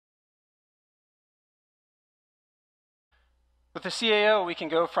With the CAO, we can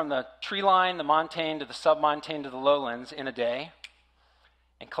go from the tree line, the montane, to the submontane, to the lowlands in a day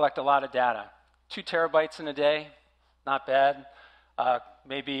and collect a lot of data. 2 terabytes in a day, not bad.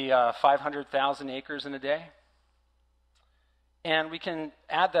 Maybe 500,000 acres in a day. And we can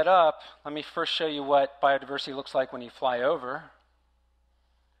add that up. Let me first show you what biodiversity looks like when you fly over.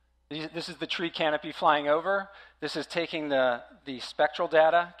 This is the tree canopy flying over. This is taking the spectral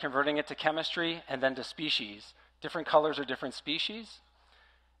data, converting it to chemistry, and then to species. Different colors are different species.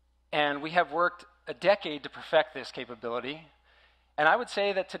 And we have worked a decade to perfect this capability. And I would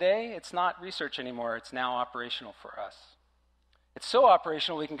say that today, it's not research anymore. It's now operational for us. It's so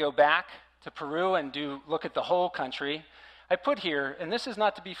operational, we can go back to Peru and look at the whole country. I put here, and this is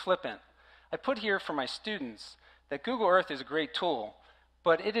not to be flippant, I put here for my students that Google Earth is a great tool,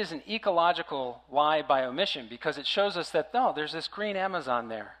 but it is an ecological lie by omission because it shows us that, no, there's this green Amazon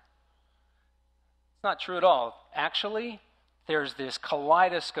there. It's not true at all. Actually, there's this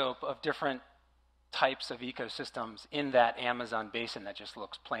kaleidoscope of different types of ecosystems in that Amazon basin that just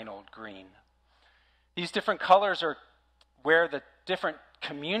looks plain old green. These different colors are where the different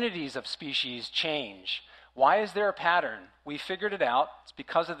communities of species change. Why is there a pattern? We figured it out. It's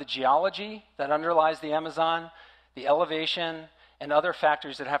because of the geology that underlies the Amazon, the elevation, and other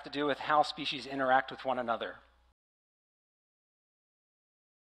factors that have to do with how species interact with one another.